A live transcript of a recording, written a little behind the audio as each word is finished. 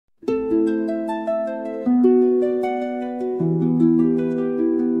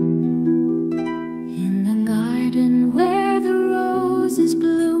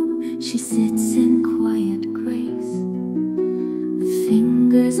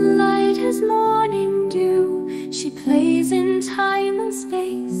light as morning dew. She plays in time and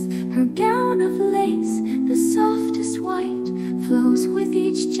space. Her gown of lace, the softest white, flows with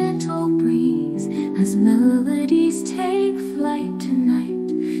each gentle breeze. As melodies take flight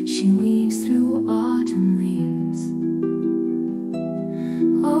tonight, she weaves through autumn leaves.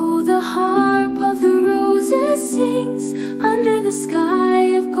 Oh, the harp of the roses sings under the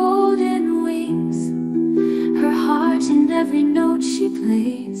sky of golden wings. Her heart in every note she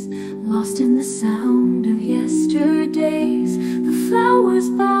plays, lost in the sound of yesterdays. The flowers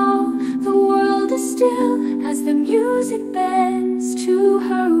bow, the world is still, as the music bends to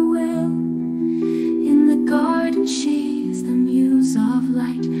her will. In the garden she's the muse of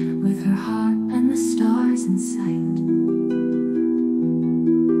light, with her harp and the stars in sight.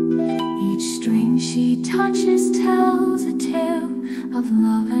 Each string she touches tells a tale of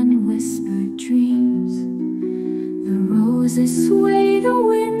love and whispered dreams. The roses sway, the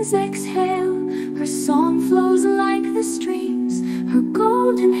winds exhale. Her song flows like the streams. Her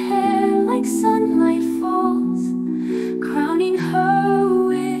golden hair like sunlight falls, crowning her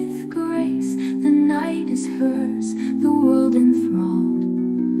with grace. The night is hers, the world enthralled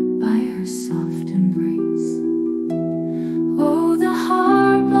by her soft embrace. Oh, the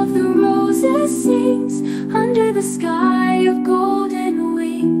harp of the roses sings under the sky of golden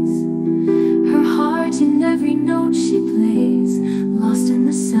wings. Her heart in every note she plays, lost in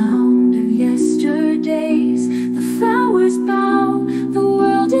the sound of yesterdays. The flowers bow, the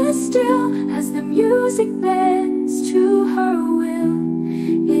world is still, as the music bends to her will.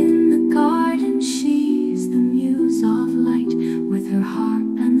 In the garden she's the muse of light, with her harp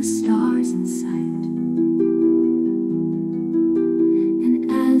and the stars in sight. And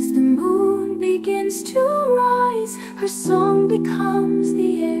as the moon begins to rise, her song becomes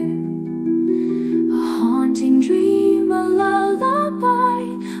the air. A haunting dream, a lullaby,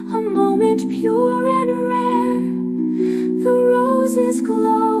 a moment pure and rare. The roses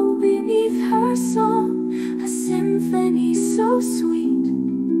glow beneath her song, a symphony so sweet.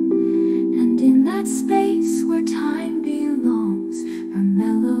 And in that space where time belongs, her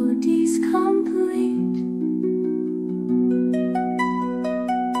melody's complete.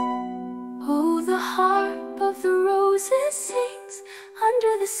 Oh, the harp of the roses sings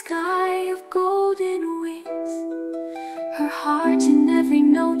under the sky of golden wings. Her heart in every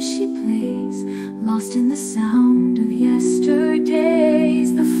note she plays, lost in the sound of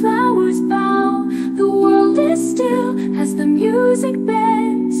yesterdays. The flowers bow, the world is still, as the music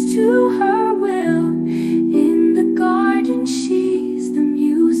bends to her will. In the garden she's the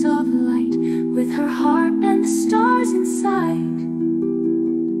muse of light, with her harp and the stars in sight.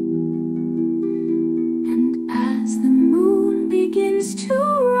 And as the moon begins to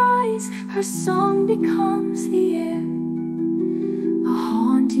rise, her song becomes the air. A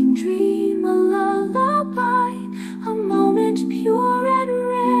haunting dream, a lullaby, a moment pure and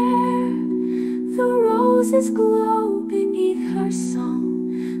rare. The roses glow beneath her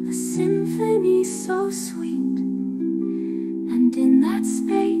song, a symphony so sweet. And in that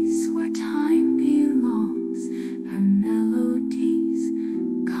space